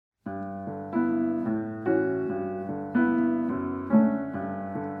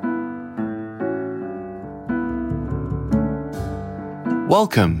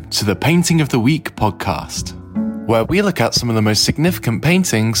Welcome to the Painting of the Week podcast, where we look at some of the most significant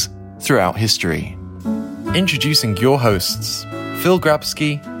paintings throughout history. Introducing your hosts, Phil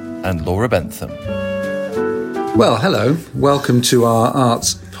Grabsky and Laura Bentham. Well, hello. Welcome to our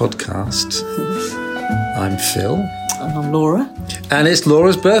arts podcast. I'm Phil. And I'm Laura. And it's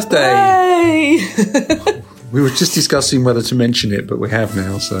Laura's birthday. Hey! We were just discussing whether to mention it, but we have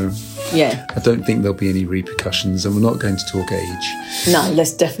now, so Yeah. I don't think there'll be any repercussions, and we're not going to talk age. No,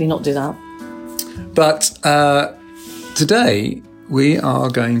 let's definitely not do that. But today we are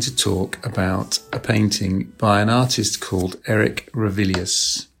going to talk about a painting by an artist called Eric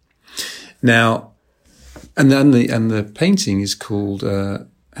Ravelius. Now, and the painting is called,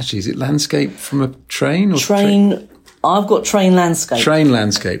 actually, is it Landscape from a Train? Or Train, I've got Train Landscape. Train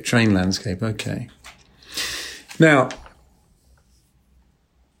Landscape, okay. Now,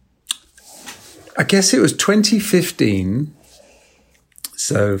 I guess it was 2015,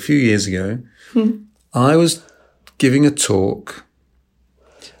 so a few years ago, I was giving a talk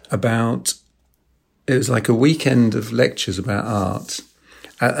about, it was like a weekend of lectures about art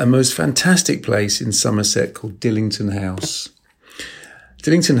at a most fantastic place in Somerset called Dillington House.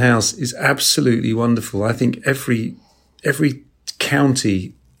 Dillington House is absolutely wonderful. I think every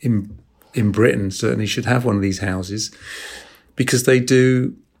county in Britain certainly should have one of these houses, because they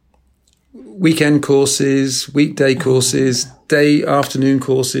do weekend courses, weekday courses, afternoon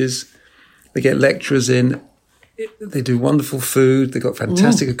courses. They get lecturers in. They do wonderful food. They've got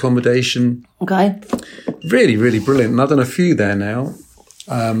fantastic accommodation. Okay. Really, really brilliant. And I've done a few there now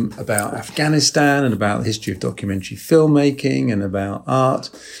about Afghanistan and about the history of documentary filmmaking and about art.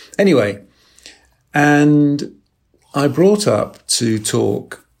 Anyway, and I brought up to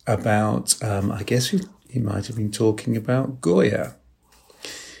talk about, I guess he might have been talking about Goya.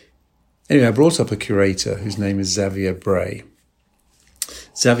 Anyway, I brought up a curator whose name is Xavier Bray.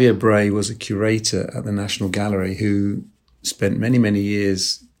 Xavier Bray was a curator at the National Gallery who spent many, many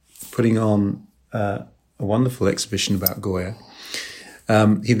years putting on a wonderful exhibition about Goya.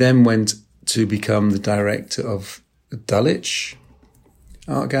 He then went to become the director of Dulwich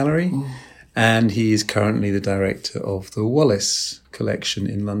Art Gallery, and he is currently the director of the Wallace Collection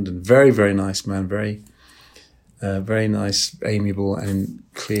in London. Very, very nice man, very nice, amiable, and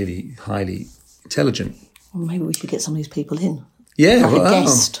clearly highly intelligent. Well, maybe we should get some of these people in. Yeah, like a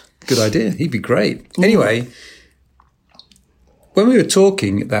guest. Good idea. He'd be great. Anyway, when we were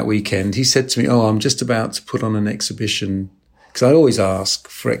talking that weekend, he said to me, I'm just about to put on an exhibition, because I always ask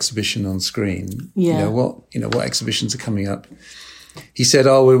for exhibition on screen. Yeah. What exhibitions are coming up? He said,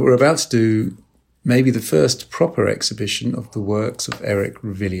 we're about to do maybe the first proper exhibition of the works of Eric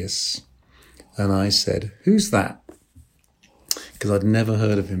Ravelius. And I said, who's that? Because I'd never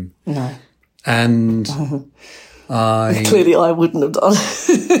heard of him. No. And Clearly I wouldn't have done.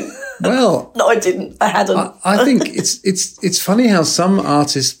 Well, no, I didn't. I hadn't. I think it's funny how some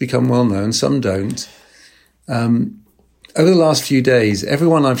artists become well known, some don't. Over the last few days,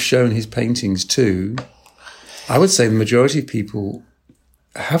 everyone I've shown his paintings to, I would say the majority of people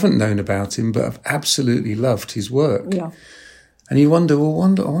haven't known about him, but have absolutely loved his work. Yeah. And you wonder, I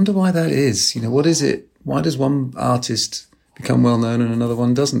wonder why that is. What is it? Why does one artist become well known and another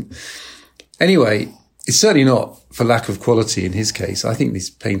one doesn't? Anyway, it's certainly not for lack of quality in his case. I think these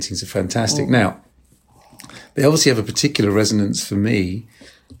paintings are fantastic. Now, they obviously have a particular resonance for me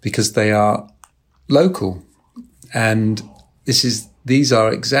because they are local. And these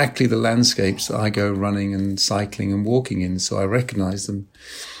are exactly the landscapes that I go running and cycling and walking in, so I recognise them.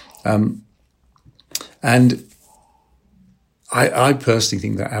 And I personally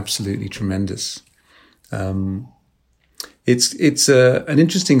think they're absolutely tremendous. It's an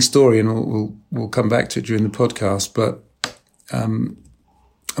interesting story, and we'll come back to it during the podcast. But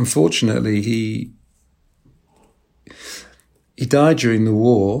unfortunately, he died during the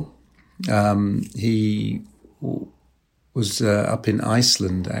war. He was up in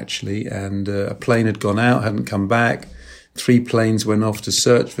Iceland, actually, and a plane had gone out, hadn't come back. 3 planes went off to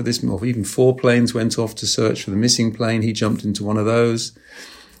search for this, or even 4 planes went off to search for the missing plane. He jumped into one of those,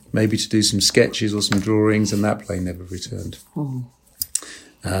 maybe to do some sketches or some drawings, and that plane never returned.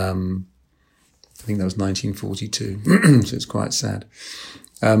 I think that was 1942, so it's quite sad.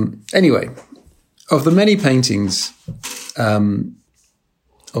 Anyway, of the many paintings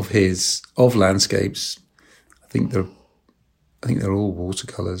of his, of landscapes, I think they're all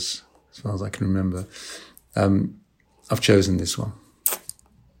watercolours, as far as I can remember. I've chosen this one.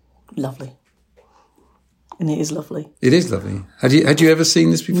 Lovely. And it is lovely. It is lovely. Had you ever seen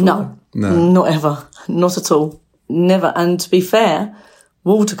this before? No. Not ever. Not at all. Never. And to be fair,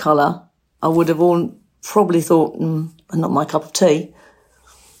 watercolour, I would have probably thought, not my cup of tea.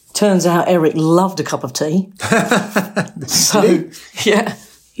 Turns out Eric loved a cup of tea. So, yeah,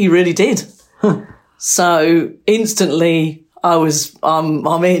 he really did. So instantly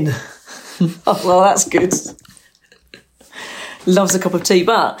I'm in. Oh, well, that's good. Loves a cup of tea.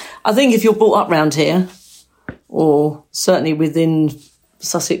 But I think if you're brought up round here, or certainly within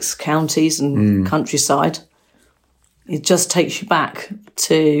Sussex counties and countryside, it just takes you back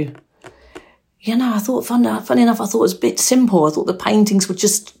to, I thought, funny enough, I thought it was a bit simple. I thought the paintings were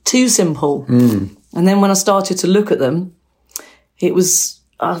just too simple. And then when I started to look at them, it was,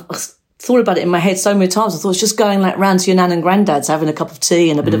 I thought about it in my head so many times. I thought it's just going like round to your nan and granddad's, having a cup of tea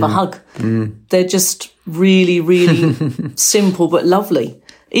and a bit of a hug. They're just really, really simple but lovely.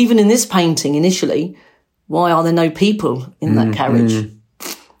 Even in this painting initially, why are there no people in that carriage?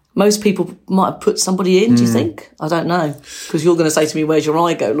 Most people might have put somebody in, do you think? I don't know. Because you're going to say to me, where's your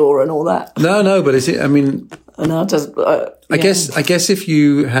eye go, Laura, and all that. No, but I mean... No, it doesn't, I guess if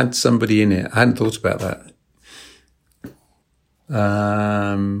you had somebody in it, I hadn't thought about that.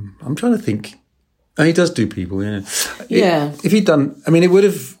 I'm trying to think. Oh, he does do people, Yeah. If he'd done, I mean, it would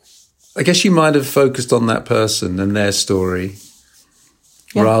have, I guess you might have focused on that person and their story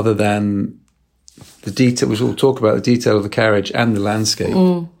rather than the detail. We'll talk about the detail of the carriage and the landscape.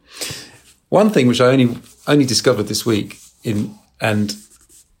 One thing which I only discovered this week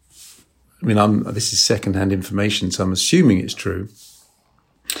this is secondhand information, so I'm assuming it's true.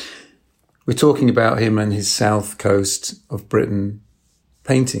 We're talking about him and his south coast of Britain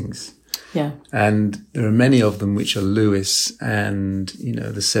paintings. Yeah. And there are many of them which are Lewis and,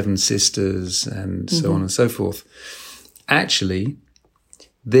 the Seven Sisters and so on and so forth. Actually,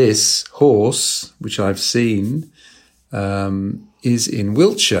 this horse, which I've seen, is in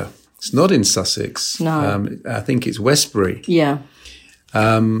Wiltshire. It's not in Sussex. No. I think it's Westbury. Yeah.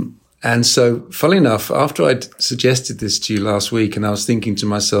 And so, funnily enough, after I'd suggested this to you last week, and I was thinking to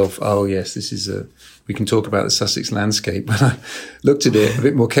myself, oh, yes, we can talk about the Sussex landscape. When I looked at it a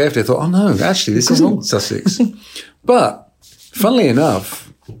bit more carefully, I thought, oh, no, actually, this isn't Sussex. But, funnily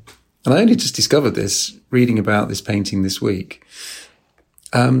enough, and I only just discovered this, reading about this painting this week,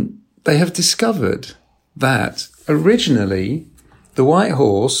 they have discovered that originally the white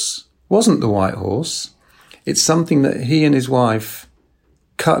horse wasn't the white horse. It's something that he and his wife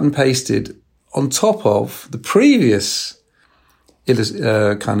cut and pasted on top of the previous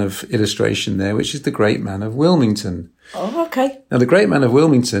kind of illustration there, which is the Great Man of Wilmington. Oh, okay. Now, the Great Man of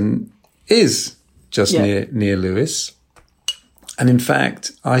Wilmington is just near Lewis. And in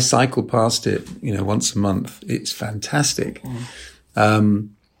fact, I cycle past it, once a month. It's fantastic.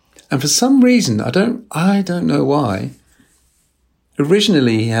 And for some reason, I don't know why,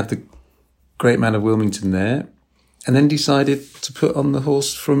 originally he had the Great Man of Wilmington there, and then decided to put on the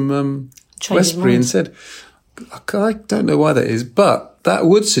horse from Westbury and said, I don't know why that is, but that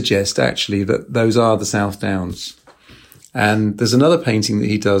would suggest actually that those are the South Downs. And there's another painting that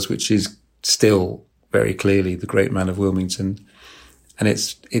he does, which is still very clearly the Great Man of Wilmington, and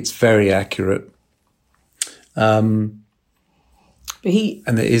it's very accurate. But it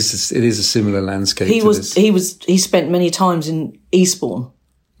is a similar landscape. He spent many times in Eastbourne.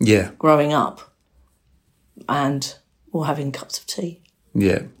 Yeah. Growing up. Or having cups of tea.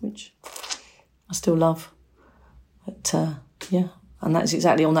 Yeah. Which I still love. But, and that's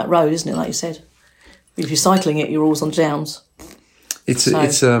exactly on that road, isn't it, like you said? If you're cycling it, you're always on Downs. It's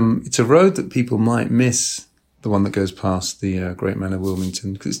a road that people might miss, the one that goes past the Great Man of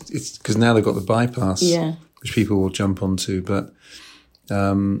Wilmington, because now they've got the bypass, which people will jump onto, but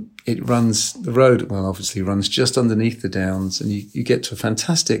the road obviously runs just underneath the Downs, and you get to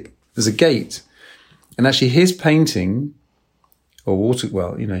there's a gate. And actually his painting,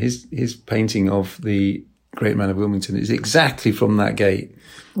 his painting of the Great Man of Wilmington is exactly from that gate.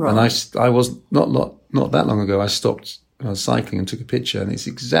 Right. And I was not that long ago, I stopped, I was cycling and took a picture, and it's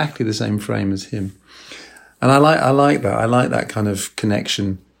exactly the same frame as him. And I like that. I like that kind of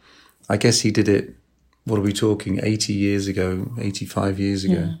connection. I guess he did it, what are we talking, 80 years ago, 85 years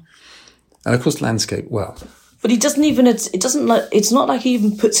ago. Yeah. And of course landscape, But he doesn't even, it's not like he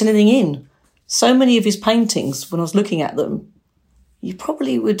even puts anything in. So many of his paintings, when I was looking at them, you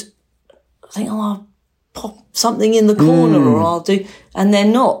probably would think, I'll pop something in the corner or I'll do... And they're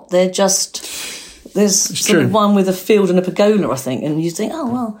not. They're just... There's sort of one with a field and a pergola, I think, and you think,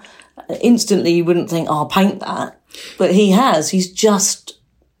 instantly you wouldn't think, I'll paint that. But he's just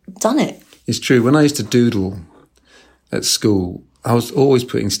done it. It's true. When I used to doodle at school, I was always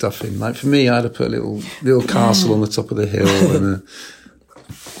putting stuff in. Like for me, I'd have put a little castle on the top of the hill and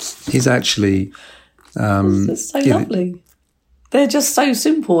he's actually... It's so lovely. They're just so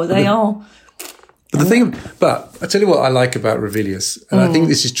simple. They are. But But I tell you what I like about Revilius, and I think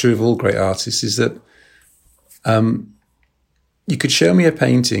this is true of all great artists, is that you could show me a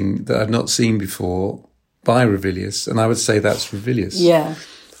painting that I've not seen before by Revilius, and I would say that's Revilius. Yeah.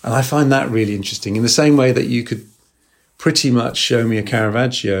 And I find that really interesting, in the same way that you could pretty much show me a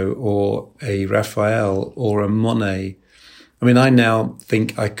Caravaggio or a Raphael or a Monet. I mean, I now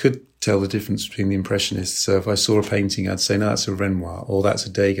think I could tell the difference between the Impressionists. So if I saw a painting, I'd say, no, that's a Renoir or that's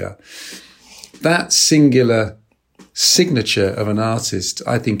a Degas. That singular signature of an artist,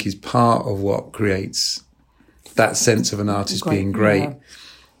 I think, is part of what creates that sense of an artist being great. Yeah.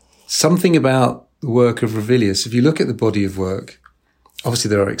 Something about the work of Revilius, if you look at the body of work, obviously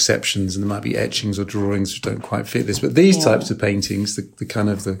there are exceptions and there might be etchings or drawings which don't quite fit this, but these types of paintings, the kind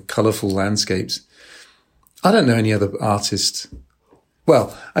of the colourful landscapes, I don't know any other artist.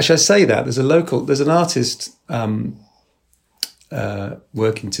 Well, actually I say that, there's an artist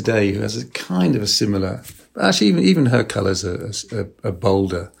working today who has a kind of a similar, actually even her colours are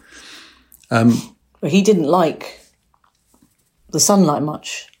bolder. But he didn't like the sunlight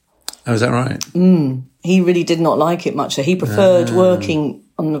much. Oh, is that right? He really did not like it much. So he preferred working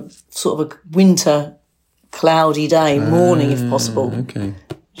on a sort of a winter, cloudy day, morning if possible. Okay.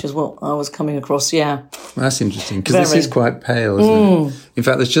 Which is what I was coming across, yeah. Well, that's interesting, because this is quite pale, isn't it? In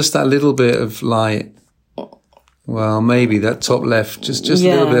fact, there's just that little bit of light. Well, maybe that top left, just a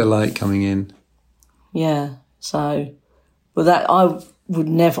little bit of light coming in. Yeah, so, but that, I would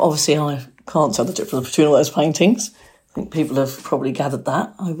never, obviously I can't tell the difference between all those paintings. I think people have probably gathered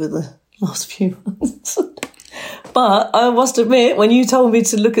that over the last few months. But I must admit, when you told me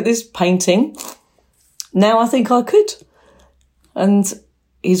to look at this painting, now I think I could. And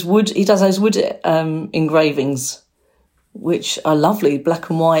he does those wood engravings, which are lovely, black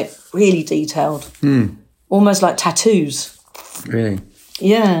and white, really detailed. Almost like tattoos. Really?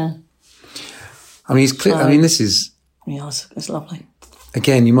 Yeah. I mean, he's clear. I mean, this is... Yeah, it's lovely.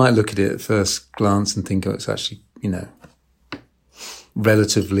 Again, you might look at it at first glance and think, oh, it's actually,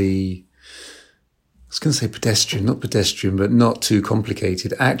 relatively... I was going to say not pedestrian, but not too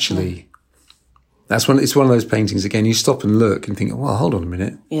complicated. Actually, it's one of those paintings, again, you stop and look and think, well, hold on a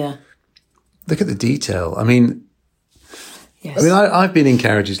minute. Yeah. Look at the detail. I mean... Yes. I mean, I've been in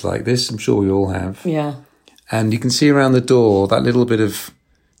carriages like this. I'm sure we all have. Yeah. And you can see around the door that little bit of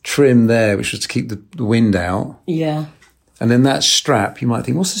trim there, which was to keep the wind out. Yeah. And then that strap, you might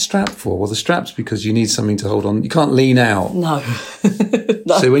think, what's the strap for? Well, the strap's because you need something to hold on. You can't lean out. No.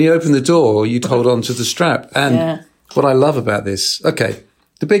 No. So when you open the door, you'd hold on to the strap. And what I love about this, okay,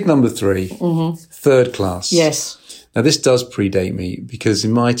 the big number 3, third class. Yes. Now, this does predate me, because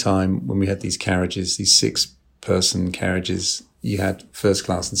in my time, when we had these carriages, these 6-person carriages, you had first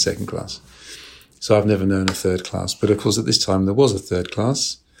class and second class. So I've never known a third class. But of course, at this time, there was a third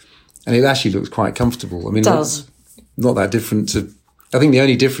class. And it actually looked quite comfortable. I mean, it does. Not that different to... I think the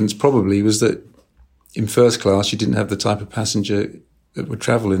only difference probably was that in first class, you didn't have the type of passenger that would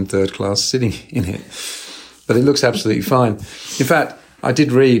travel in third class sitting in it. But it looks absolutely fine. In fact, I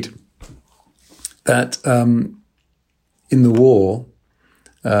did read that in the war,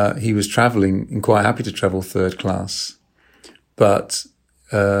 he was travelling and quite happy to travel third class. But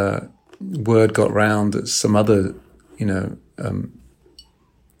word got round that some other,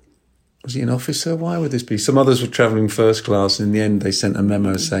 was he an officer? Why would this be? Some others were travelling first class, and in the end they sent a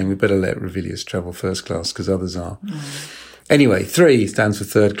memo saying we better let Revilius travel first class because others are. Anyway, 3 stands for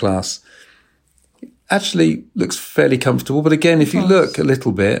third class. Actually looks fairly comfortable, but again, if you look a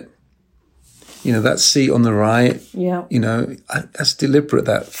little bit, that seat on the right, that's deliberate.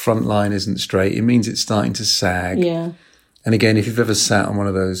 That front line isn't straight. It means it's starting to sag. Yeah. And again, if you've ever sat on one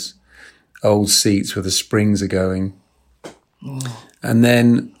of those old seats where the springs are going, and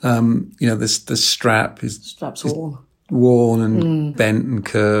then, the strap's worn and bent and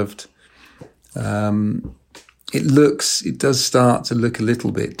curved. It does start to look a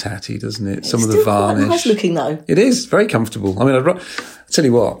little bit tatty, doesn't it? Some of the varnish. It's nice looking though. It is very comfortable. I mean, I'll tell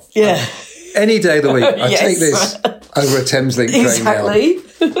you what. Yeah. Any day of the week, I take this over a Thameslink train now. Exactly.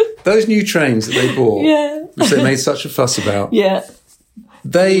 Those new trains that they bought, which they made such a fuss about. Yeah.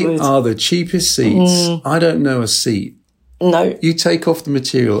 They are the cheapest seats. I don't know a seat. No. You take off the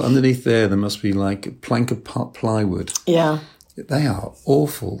material underneath there must be like a plank of plywood. Yeah. They are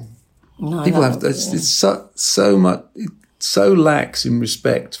awful. No, People have it's so much, so lax in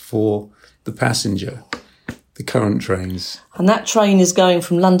respect for the passenger. The current trains. And that train is going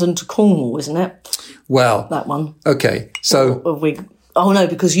from London to Cornwall, isn't it? Well, that one. Okay, so oh no,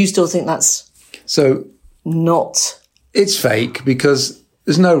 because you still think that's not. It's fake because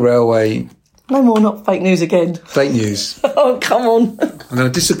there's no railway. No more, not fake news again. Fake news. Oh, come on. I'm going to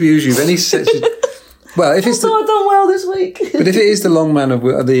disabuse you of any such Well, if it's So I've done well this week. but if it is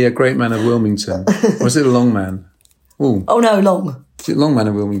the Great Man of Wilmington, or is it the Long Man? Ooh, Oh, no, long. is it Long Man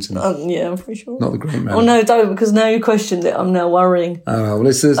of Wilmington? Yeah, I'm pretty sure. Not the Great Man. Oh, no, don't, because now you questioned it. I'm now worrying. Oh, well,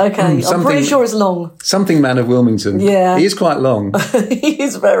 it's Okay, I'm pretty sure it's long. Something Man of Wilmington. Yeah. He is quite long. He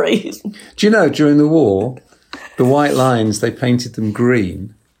is very... Do you know, during the war, the white lines, they painted them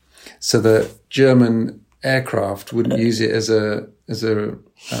green so that German aircraft wouldn't use it as a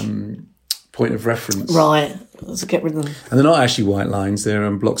point of reference. Right, let's get rid of them. And they're not actually white lines, they're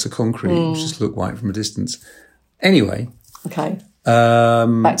blocks of concrete, which just look white from a distance. Anyway, Okay,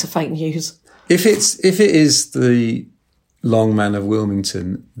 back to fake news. if it is the Long Man of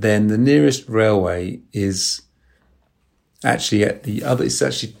Wilmington, then the nearest railway is actually it's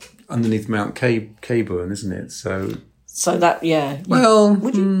actually underneath Mount Caburn, isn't it? So that, yeah. well,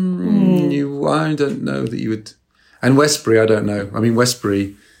 I don't know that you would. And Westbury, I don't know. I mean,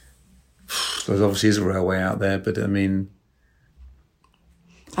 Westbury, there obviously is a railway out there, but I mean,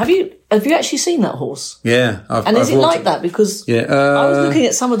 Have you actually seen that horse? yeah. Is it like that? Because Yeah, I was looking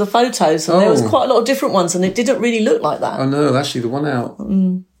at some of the photos, and there was quite a lot of different ones, and it didn't really look like that. Oh no, actually, the one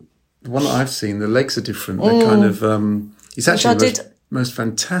that I've seen, the legs are different. They're kind of. It's actually the most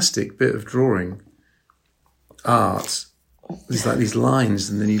fantastic bit of drawing art. There's like these lines,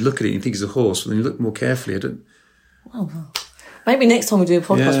 and then you look at it and you think it's a horse, but then you look more carefully. Maybe next time we do a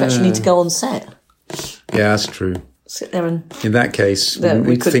podcast, we actually need to go on set. Yeah, that's true. Sit there and... In that case, Yeah, we we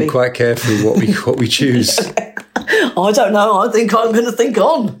need to could think be. quite carefully what we choose. I don't know. I think I'm going to think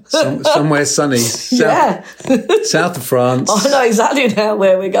on. Somewhere sunny, Yeah. south of France. I know exactly now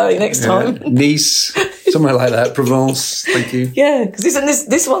where we're going next time. Nice, somewhere like that, Provence. Thank you. Yeah, because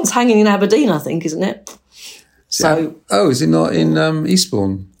this one's hanging in Aberdeen, I think, isn't it? So, is it not in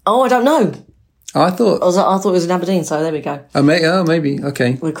Eastbourne? I don't know. I thought. I thought it was in Aberdeen, so there we go. Maybe.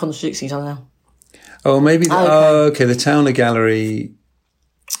 Okay. We're contradicting each other now. Oh, maybe. Okay. The Towner Gallery.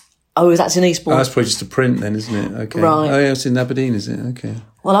 Oh, that's in Eastbourne. Oh, that's probably just a print then, isn't it? Okay. Right. Oh, yeah, it's in Aberdeen, is it? Okay.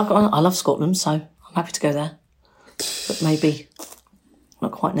 Well, I love Scotland, so I'm happy to go there. But maybe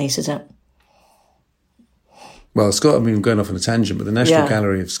not quite neat, is it? Well, Scotland. I mean, I'm going off on a tangent, but the National Yeah.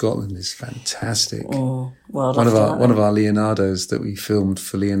 Gallery of Scotland is fantastic. Oh, well, One of our Leonardos that we filmed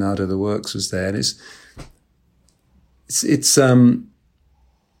for Leonardo the Works was there, and it's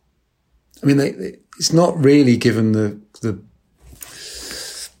I mean, it's not really given the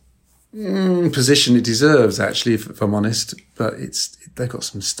position it deserves, actually, if I'm honest. But they've got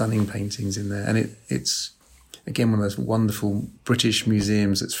some stunning paintings in there, and it's again one of those wonderful British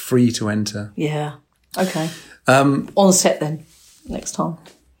museums that's free to enter. Yeah. Okay. On set then, next time.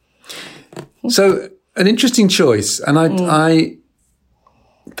 So an interesting choice, and I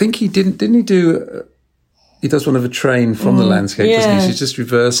think he didn't he do. He does one of a train from the landscape, doesn't he? Yeah. He's just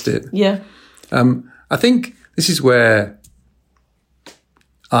reversed it. Yeah. I think this is where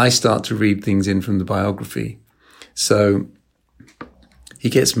I start to read things in from the biography. So he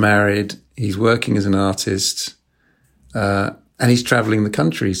gets married, he's working as an artist, and he's travelling the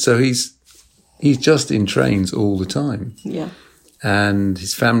country. So he's just in trains all the time. Yeah. And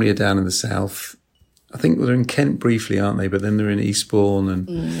his family are down in the south. I think they're in Kent briefly, aren't they? But then they're in Eastbourne,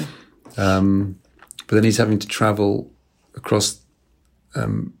 and but then he's having to travel across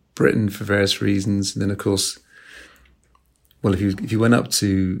Britain for various reasons. And then, of course, well, if you went up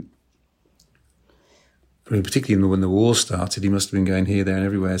to, I mean, particularly when the war started, he must have been going here, there, and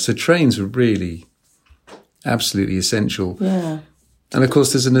everywhere. So trains were really absolutely essential. Yeah. And of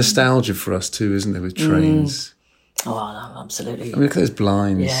course, there's a nostalgia for us too, isn't there, with trains? Oh, no, absolutely. I mean, look at those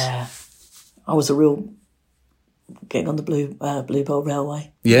blinds. Yeah. I was a real getting on the Bluebell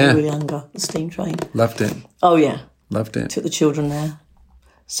Railway. Yeah. When we were younger, the steam train. Loved it. Oh, yeah. Loved it. Took the children there.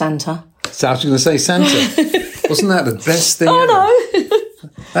 Santa. So I was going to say Santa. Wasn't that the best thing ever? No.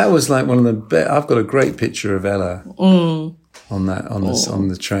 That was like one of the best. I've got a great picture of Ella on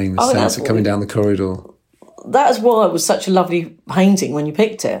the train with Oh, that's Santa coming down the corridor. That's why it was such a lovely painting when you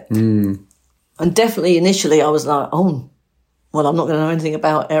picked it. And definitely initially I was like, oh, well, I'm not going to know anything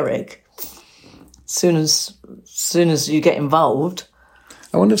about Eric. Soon as you get involved.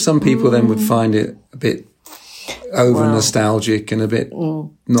 I wonder if some people then would find it a bit over nostalgic and a bit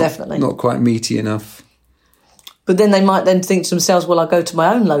definitely not quite meaty enough. But then they might then think to themselves, well, I'll go to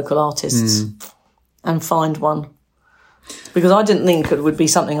my own local artists and find one. Because I didn't think it would be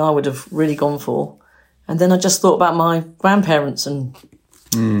something I would have really gone for. And then I just thought about my grandparents and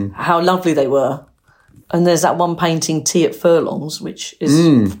how lovely they were. And there's that one painting, Tea at Furlongs, which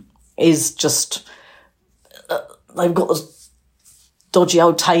is just... they've got those dodgy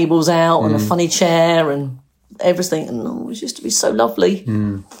old tables out and a funny chair and everything. And it used to be so lovely.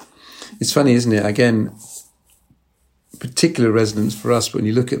 It's funny, isn't it? Again, particular resonance for us, but when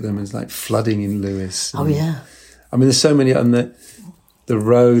you look at them, it's like flooding in Lewes. Oh, yeah. I mean, there's so many on the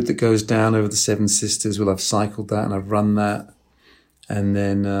road that goes down over the Seven Sisters. Well, I've cycled that and I've run that. And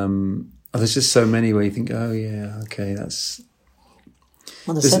then there's just so many where you think, oh, yeah, okay, that's...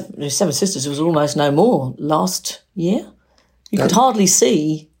 Well, the Seven Sisters was almost no more last year. You could hardly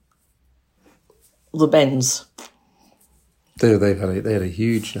see the bends. They had a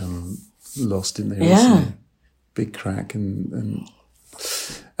huge loss, didn't they? Yeah. Recently? Big crack. And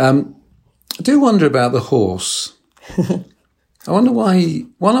I do wonder about the horse. I wonder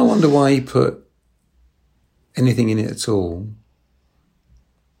why he put anything in it at all.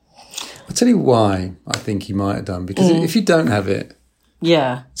 I'll tell you why I think he might have done. Because if you don't have it,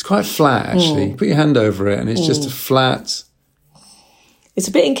 yeah, it's quite flat, actually. Put your hand over it and it's just a flat... It's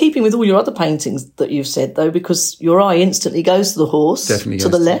a bit in keeping with all your other paintings that you've said, though, because your eye instantly goes to the horse, Definitely to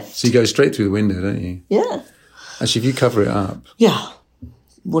the left. So you go straight through the window, don't you? Yeah. Actually, if you cover it up... Yeah.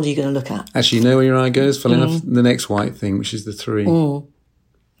 What are you going to look at? Actually, you know where your eye goes? Funnily enough, the next white thing, which is the 3.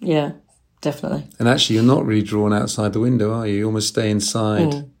 Yeah, definitely. And actually, you're not really drawn outside the window, are you? You almost stay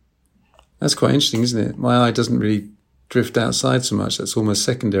inside. That's quite interesting, isn't it? My eye doesn't really drift outside so much. That's almost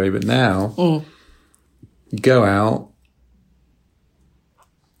secondary. But now, you go out,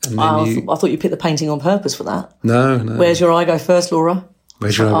 and then I thought you picked the painting on purpose for that. No. Where's your eye go first, Laura?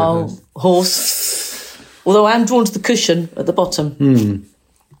 Where's your eye go first? Horse. Although I am drawn to the cushion at the bottom,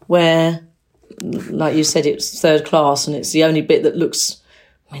 where, like you said, it's third class, and it's the only bit that looks...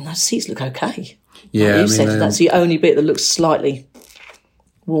 I mean, those seats look okay. Yeah, like you said, that's the only bit that looks slightly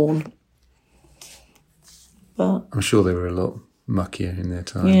worn. But I'm sure they were a lot muckier in their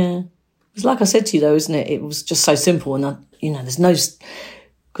time. yeah, it's like I said to you, though, isn't it? It was just so simple, and there's no...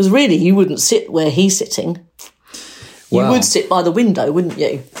 Because really, you wouldn't sit where he's sitting. You would sit by the window, wouldn't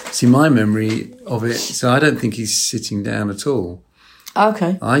you? See, my memory of it... So I don't think he's sitting down at all.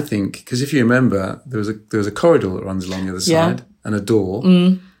 Okay. I think... Because if you remember, there was a corridor that runs along the other side and a door.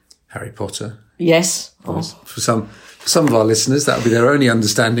 Harry Potter. Yes. For some of our listeners, that would be their only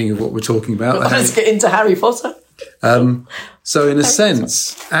understanding of what we're talking about. Let's get into Harry Potter. So in a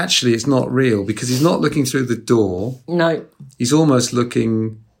sense, actually, it's not real because he's not looking through the door. No. He's almost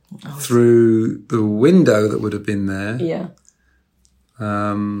looking through the window that would have been there. Yeah.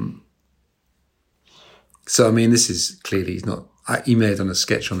 So, I mean, this is clearly he's not... He may have done a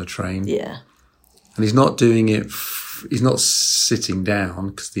sketch on a train. Yeah. And he's not doing it... He's not sitting down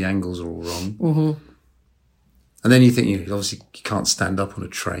because the angles are all wrong. Mm-hmm. And then you think, obviously you can't stand up on a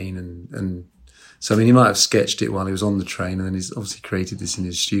train. And so, I mean, he might have sketched it while he was on the train and then he's obviously created this in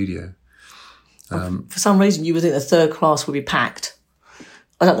his studio. For some reason, you would think the third class would be packed.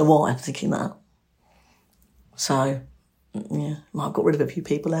 I don't know why I'm thinking that. So, yeah, might have got rid of a few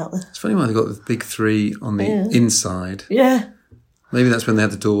people out there. It's funny why they got the big 3 on the inside. Yeah. Maybe that's when they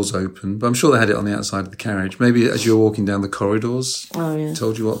had the doors open, but I'm sure they had it on the outside of the carriage. Maybe as you were walking down the corridors,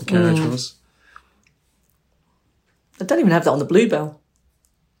 told you what the carriage was. I don't even have that on the Bluebell.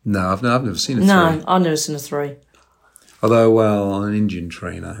 No, I've never seen a 3. No, I've never seen a 3. Although, well, on an Indian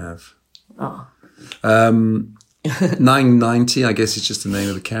train I have. Oh. 990, I guess, is just the name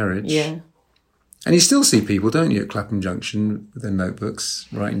of the carriage. Yeah. And you still see people, don't you, at Clapham Junction with their notebooks,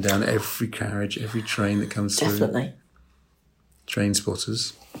 writing down every carriage, every train that comes through. Definitely. Train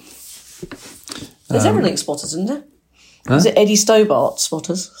spotters. There's everything spotters, isn't there? Huh? Is it Eddie Stobart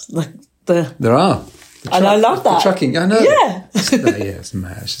spotters? There are. And I love that. The trucking, I know. Yeah. It's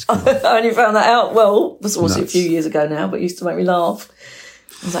mad. It's just cool. I only found that out, well, this was a few years ago now, but it used to make me laugh.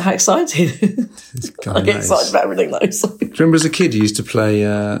 I was like, how exciting. I get excited about everything, though. So. Do you remember as a kid, you used to play, you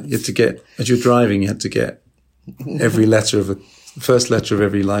had to get, as you're driving, you had to get every letter of the first letter of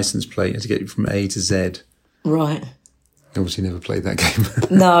every license plate, you had to get from A to Z. Right. Obviously never played that game.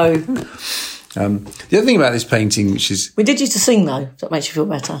 No. The other thing about this painting, which is... We did used to sing, though. That makes you feel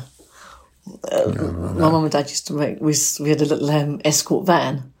better. My mum and dad used to make... We had a little escort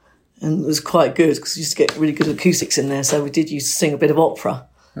van, and it was quite good, because we used to get really good acoustics in there, so we did used to sing a bit of opera.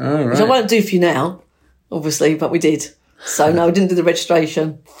 Oh, right. Which I won't do for you now, obviously, but we did. So, no, we didn't do the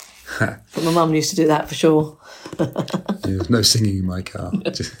registration. But my mum used to do that for sure. There was no singing in my car.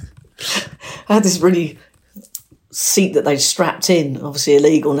 I had this really... seat that they'd strapped in, obviously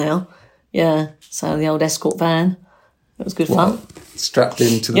illegal now. Yeah, so the old escort van. It was good fun. Strapped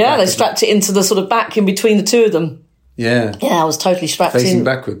into the back? Yeah, they of strapped it into the sort of back in between the two of them. Yeah. Yeah, I was totally strapped Facing in.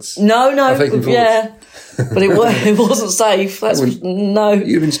 backwards? No, Facing forwards? Yeah. But it wasn't safe. No.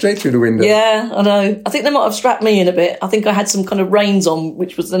 You'd been straight through the window. Yeah, I know. I think they might have strapped me in a bit. I think I had some kind of reins on,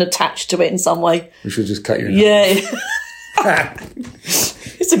 which was then attached to it in some way. We should just cut you in half. Yeah.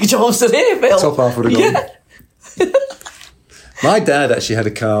 It's missed a chance to hear, Phil. Top half would have gone. Yeah. My dad actually had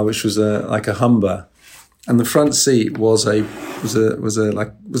a car which was like a Humber, and the front seat was like this. It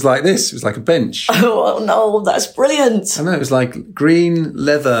was like a bench. Oh no, that's brilliant. I know, it was like green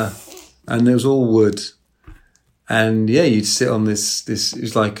leather, and it was all wood. And yeah, you'd sit on this. It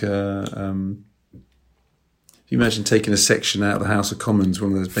was like you imagine taking a section out of the House of Commons,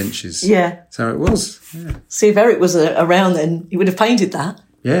 one of those benches. Yeah. That's how it was. Yeah. See, if Eric was around then, he would have painted that.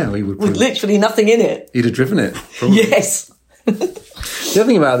 Yeah, he would. With literally nothing in it. He'd have driven it. Probably. Yes. The other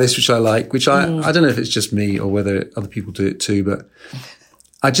thing about this, which I like, which I don't know if it's just me or whether other people do it too, but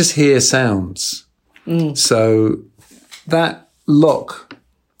I just hear sounds. So that lock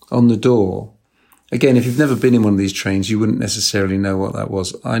on the door, again, if you've never been in one of these trains, you wouldn't necessarily know what that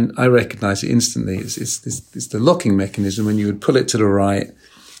was. I recognise it instantly. It's the locking mechanism. When you would pull it to the right,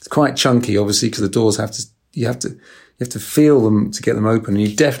 it's quite chunky, obviously, because the doors you have to feel them to get them open, and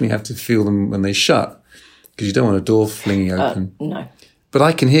you definitely have to feel them when they shut, because you don't want a door flinging open. No. But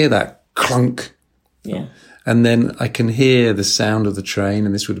I can hear that clunk. Yeah. And then I can hear the sound of the train,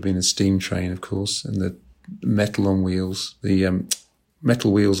 and this would have been a steam train, of course, and the metal on wheels, the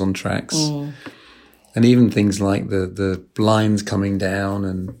metal wheels on tracks. And even things like the blinds coming down,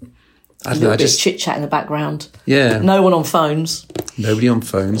 and I don't know, just chit-chat in the background. Yeah. No one on phones. Nobody on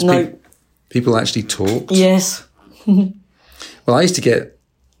phones. No. People actually talked. Yes. Well, I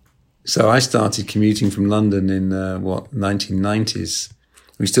started commuting from London in 1990s.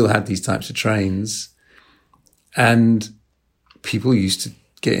 We still had these types of trains, and people used to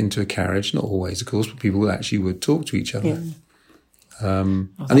get into a carriage, not always, of course, but people actually would talk to each other. Yeah. And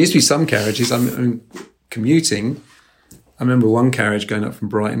there used to be some carriages. I mean, commuting, I remember one carriage going up from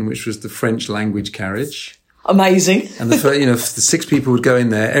Brighton, which was the French language carriage. Amazing. And the 6 people would go in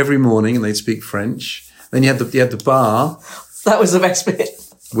there every morning, and they'd speak French. Then you had the bar. That was the best bit.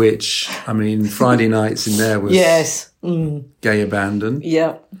 Which, I mean, Friday nights in there was gay abandon.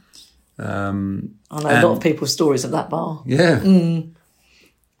 Yeah. I know a lot of people's stories of that bar. Yeah. We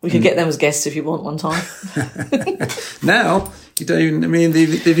could get them as guests if you want one time. Now, you don't even, I mean,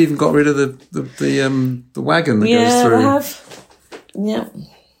 they've even got rid of the wagon that goes through. They have.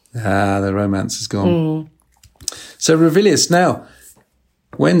 Yeah. The romance is gone. So Revilius, now,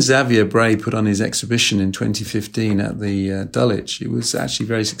 when Xavier Bray put on his exhibition in 2015 at the Dulwich, it was actually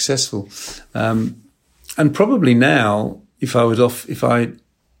very successful. And probably now, if I was offered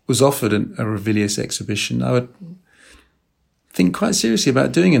a Revilius exhibition, I would think quite seriously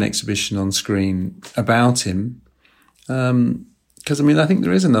about doing an exhibition on screen about him. Because, I mean, I think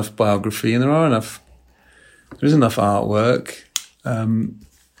there is enough biography, and there is enough artwork. And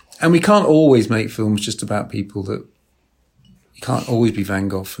we can't always make films just about people that, you can't always be Van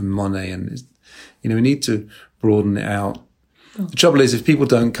Gogh and Monet, and we need to broaden it out. The trouble is, if people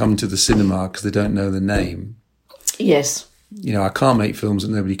don't come to the cinema because they don't know the name, yes, I can't make films that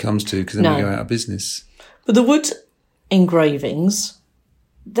nobody comes to, because then we go out of business. But the wood engravings,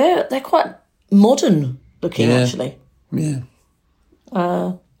 they're quite modern looking, actually. Yeah,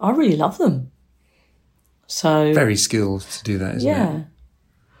 I really love them. So very skilled to do that, isn't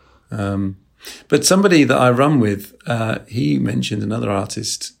it? But somebody that I run with, he mentioned another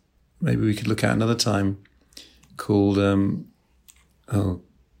artist, maybe we could look at another time, called,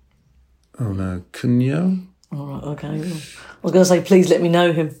 Cuneo? All right, okay. I was going to say, please let me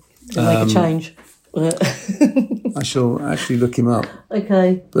know him and make a change. I shall actually look him up.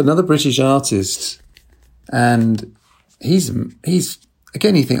 Okay. But another British artist, and he's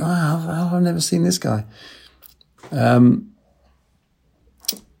again, you think, I've never seen this guy. Let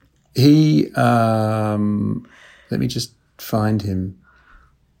me just find him.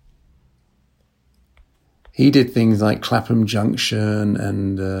 He did things like Clapham Junction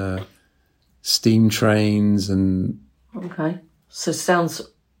and steam trains and. Okay, so sounds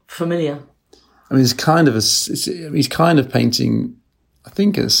familiar. I mean, he's kind of painting, I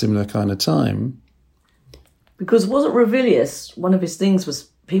think, at a similar kind of time. Because wasn't Revilius, one of his things was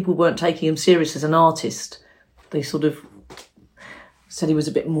people weren't taking him serious as an artist. They sort of said he was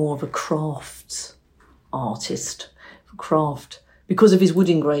a bit more of a craft artist, because of his wood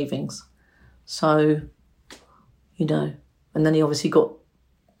engravings. So, and then he obviously got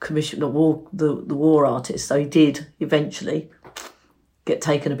commissioned the war artist. So he did eventually get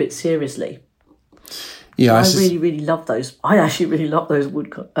taken a bit seriously. Yeah, I really, really love those. I actually really love those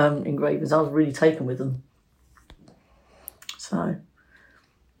wood engravings. I was really taken with them. So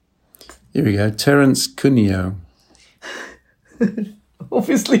here we go, Terence Cuneo.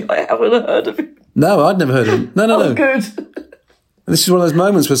 Obviously, I haven't heard of him. No, I'd never heard of him. No. Oh, good. This is one of those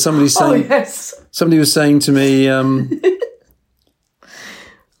moments where somebody's saying, yes. Somebody was saying to me,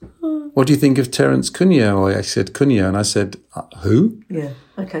 what do you think of Terence Cuneo? I said Cuneo, and I said, who? Yeah.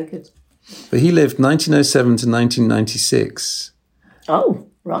 Okay, good. But he lived 1907 to 1996. Oh,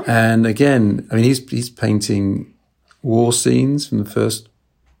 right. And again, I mean, he's painting war scenes from the first...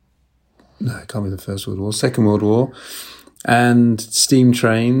 No, it can't be the First World War. Second World War. And steam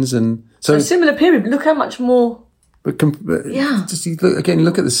trains. And so a similar period. Look how much more... But Yeah. just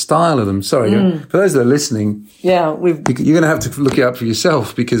look at the style of them. Sorry, for those that are listening, Yeah, you're going to have to look it up for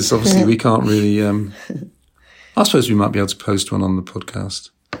yourself because obviously we can't really. I suppose we might be able to post one on the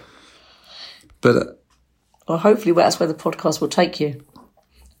podcast, but Well, hopefully that's where the podcast will take you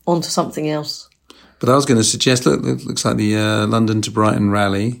onto something else. But I was going to suggest. Look, it looks like the London to Brighton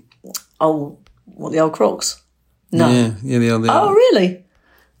rally. Oh, what, the old Crocs? No. Yeah, the old. Oh, really?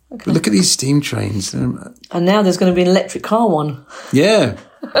 But look at these steam trains. And now there's going to be an electric car one. Yeah.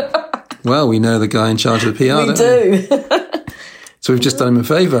 Well, we know the guy in charge of the PR. We do. So we've just done him a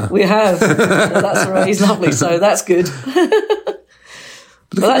favour. We have. That's right. He's lovely, so that's good.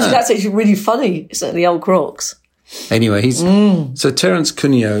 Well, actually, that's actually really funny, isn't it, the old Crocs? Anyway, so Terence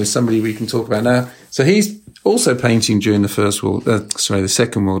Cuneo is somebody we can talk about now. So he's also painting during the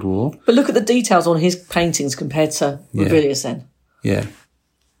Second World War. But look at the details on his paintings compared to Revilius then. Yeah.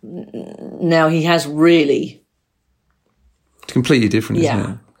 Now he has really... It's completely different, isn't it?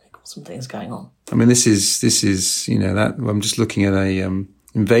 Yeah, got some things going on. I mean, this is that I'm just looking at a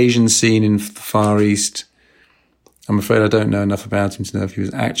invasion scene in the Far East. I'm afraid I don't know enough about him to know if he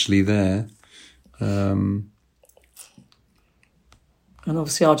was actually there. And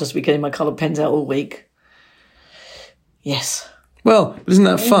obviously I'll just be getting my coloured pens out all week. Yes. Well, isn't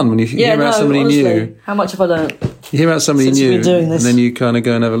that fun when you hear about somebody honestly, new? How much have I learnt? You hear about somebody Since new, we've been doing this. and then you kind of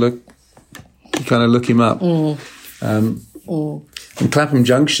go and have a look. You kind of look him up. And Clapham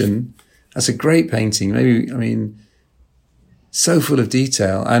Junction, that's a great painting. So full of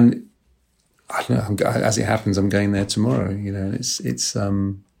detail. And I don't know, as it happens, I'm going there tomorrow. You know, it's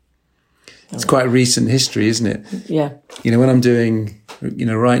quite recent history, isn't it? Yeah. You know, when I'm doing,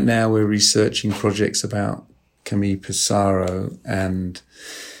 right now we're researching projects about Camille Pissarro and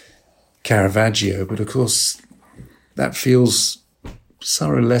Caravaggio, but of course that feels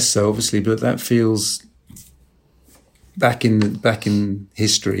Pissarro less so, obviously, but that feels back in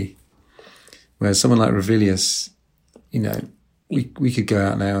history. Whereas someone like Revilius, we could go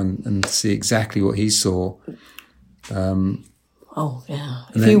out now and see exactly what he saw. Oh yeah.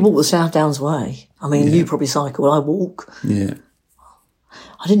 If you walk the South Downs Way, you probably cycle, I walk. Yeah.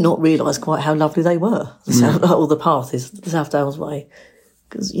 I did not realise quite how lovely they were. The path is the South Downs Way.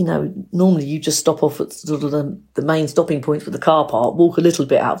 Because, normally you just stop off at sort of the main stopping point for the car park, walk a little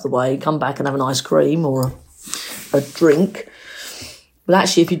bit out of the way, come back and have an ice cream or a drink. But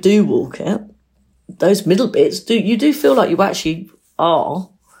actually, if you do walk it, those middle bits, you do feel like you actually are,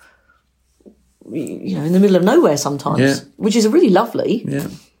 in the middle of nowhere sometimes, which is really lovely. Yeah.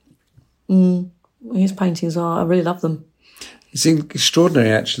 His paintings I really love them. It's extraordinary,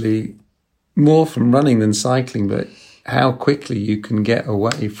 actually, more from running than cycling, but how quickly you can get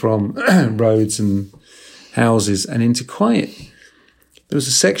away from roads and houses and into quiet. There was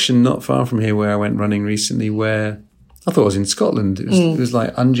a section not far from here where I went running recently where I thought I was in Scotland. It was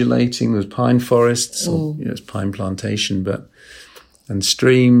like undulating. There was pine forests, or, it's pine plantation, and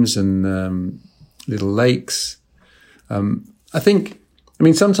streams and little lakes.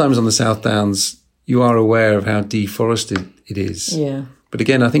 Sometimes on the South Downs, you are aware of how deforested it is. Yeah. But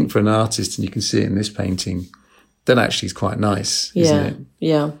again, I think for an artist, and you can see it in this painting, that actually is quite nice, isn't it?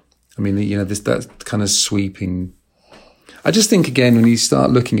 Yeah. That kind of sweeping. I just think, again, when you start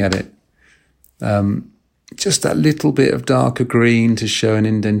looking at it, just that little bit of darker green to show an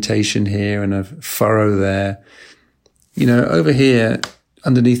indentation here and a furrow there. Over here,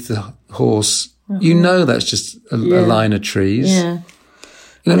 underneath the horse, that's just a line of trees. Yeah.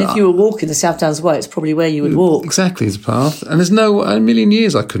 And if you were walking the South Downs Way, it's probably where you would walk. Exactly, it's a path. And there's a million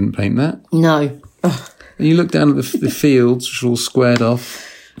years I couldn't paint that. No. And you look down at the fields, which are all squared off.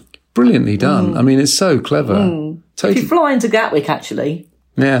 Brilliantly done. It's so clever. Totally. If you fly into Gatwick, actually,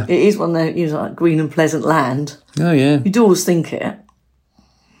 it is one of the, like green and pleasant land. Oh, yeah. You do always think it.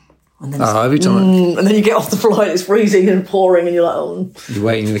 And then every time. And then you get off the flight, it's freezing and pouring, and you're like, oh. You're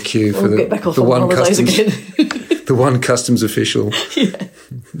waiting in the queue for get back off the on one holidays again. The one customs official. Yeah.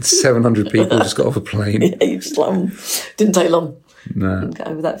 700 people just got off a plane. Yeah, you just didn't take long. No. Get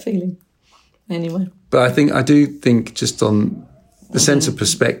over that feeling. Anyway. But I do think just on the sense of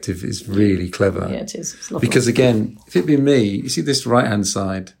perspective is really clever. Yeah, it is. It's lovely. Because again, if it'd been me, you see this right-hand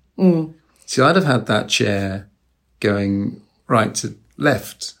side. See, I'd have had that chair going right to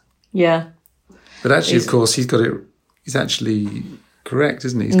left. Yeah. But actually, of course, he's actually correct,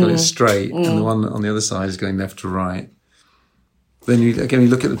 isn't it? He's got it straight, and the one on the other side is going left to right. Then you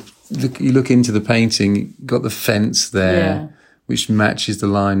look into the painting. You've got the fence there, which matches the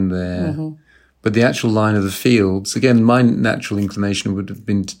line there. Mm-hmm. But the actual line of the fields, again, my natural inclination would have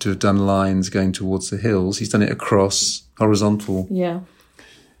been to have done lines going towards the hills. He's done it across, horizontal. Yeah.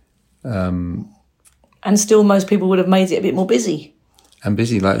 And still, most people would have made it a bit more busy. And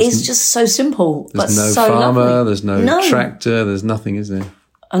busy, like it's just so simple. There's no so farmer, lovely. There's no tractor, there's nothing, is there?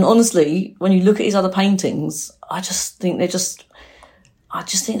 And honestly, when you look at his other paintings, I just think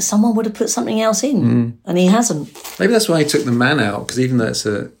someone would have put something else in, and he hasn't. Maybe that's why he took the man out, because even though it's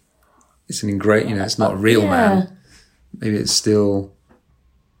an engraving, it's not a real man. Maybe it's still.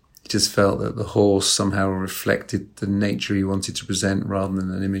 He just felt that the horse somehow reflected the nature he wanted to present, rather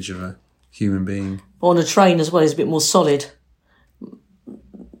than an image of a human being. On a train as well, he's a bit more solid.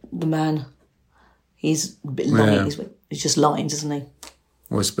 The man, he's a bit light. He's just lines, isn't he?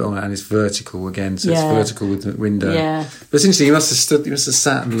 And it's vertical again, so it's vertical with the window. Yeah. But it's interesting, he must have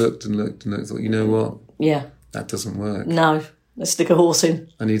sat and looked, thought, you know what? Yeah. That doesn't work. No, let's stick a horse in.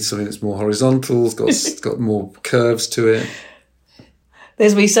 I need something that's more horizontal, it's got more curves to it.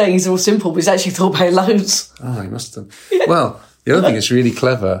 There's me saying he's all simple, but he's actually thought about loads. Oh, he must have. Yeah. Well, the other thing that's really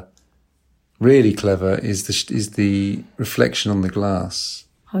clever, is the reflection on the glass.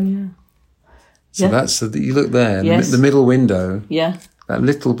 Oh, yeah. So that's, you look there, yes. the middle window. Yeah. That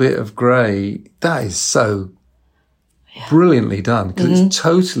little bit of grey, that is so brilliantly done, because it's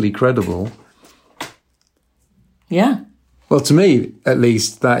totally credible. Yeah. Well, to me, at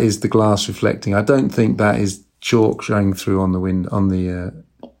least, that is the glass reflecting. I don't think that is chalk showing through on the window,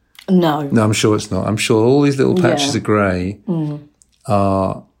 No. No, I'm sure it's not. I'm sure all these little patches of grey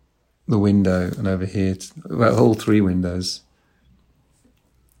are the window, and over here, all three windows.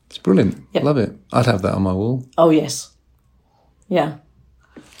 It's brilliant. Yep. Love it. I'd have that on my wall. Oh, yes. Yeah.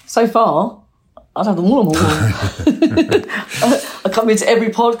 So far, I'd have them all on my wall. I come into every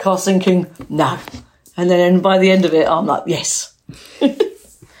podcast thinking, no. And then by the end of it, I'm like, yes.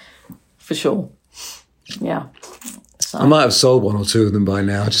 For sure. Yeah. So. I might have sold one or two of them by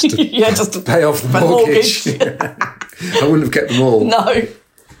now just to, just to pay off the mortgage. I wouldn't have kept them all. No.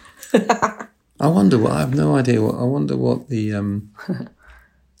 I have no idea I wonder what the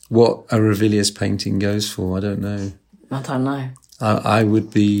what a Ravilius painting goes for. I don't know. I don't know. I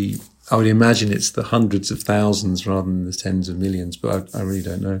would imagine it's the hundreds of thousands rather than the tens of millions, but I really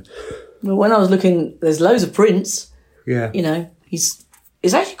don't know. Well, when I was looking, there's loads of prints. Yeah. You know, he's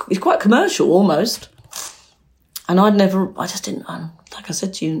quite commercial almost. And I just didn't, like I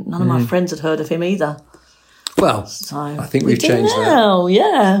said to you, none of my friends had heard of him either. Well, so I think we've changed that. Oh,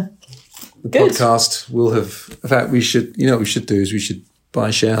 yeah. The podcast will have, in fact, we should do is we should buy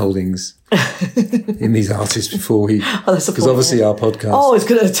shareholdings in these artists before because obviously our podcast. Oh, it's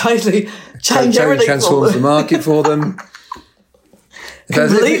going to totally change everything. Transforms the market for them.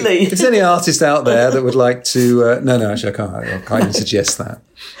 Completely. If there's any artist out there that would like to, no, actually I can't even suggest that.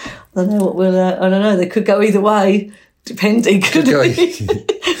 I don't know what I don't know. They could go either way, depending.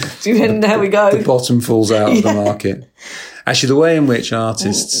 Depending how we go. The bottom falls out of the market. Actually, the way in which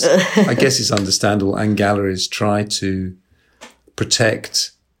artists, I guess it's understandable, and galleries try to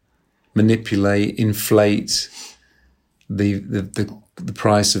protect, manipulate, inflate the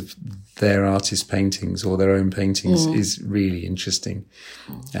price of their artist paintings or their own paintings is really interesting.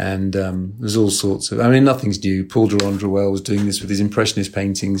 And there's all sorts of, nothing's new. Paul Durand-Ruel was doing this with his Impressionist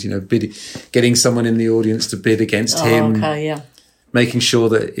paintings, getting someone in the audience to bid against him. Okay, yeah. Making sure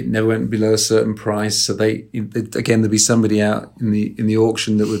that it never went below a certain price. So there'd be somebody out in the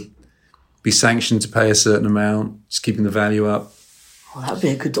auction that would be sanctioned to pay a certain amount, just keeping the value up. Well, that would be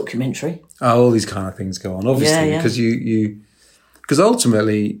a good documentary. Oh, all these kind of things go on, obviously, because because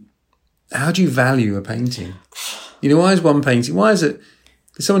ultimately, how do you value a painting? Why is one painting? Why is it?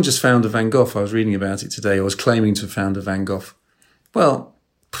 Someone just found a Van Gogh. I was reading about it today. I was claiming to have found a Van Gogh. Well,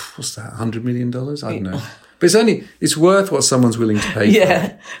 what's that? $100 million? I don't know. But it's worth what someone's willing to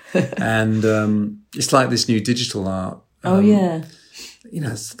pay for. And it's like this new digital art.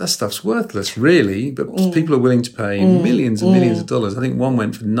 That stuff's worthless, really. But people are willing to pay millions and millions of dollars. I think one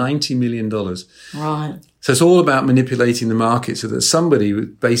went for $90 million. Right. So it's all about manipulating the market so that somebody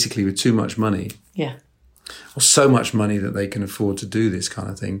basically with too much money, or so much money that they can afford to do this kind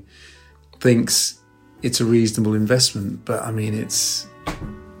of thing, thinks it's a reasonable investment. But it's,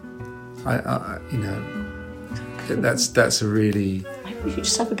 that's a really. Maybe we should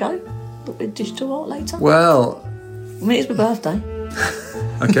just have a go. A little bit of digital art later. Well, it's my birthday.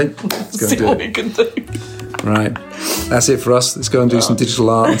 Okay, let's go see do what it. we can do. Right. That's it for us. Let's go and do some digital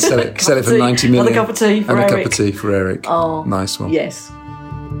art and sell it for 90 million. And a cup of tea for And Eric. a cup of tea for Eric. Oh, nice one. Yes.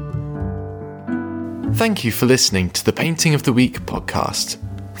 Thank you for listening to the Painting of the Week podcast.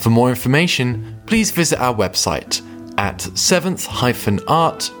 For more information, please visit our website at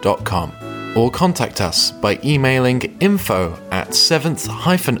seventh-art.com or contact us by emailing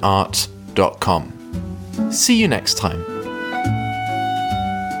info@seventh-art.com. See you next time.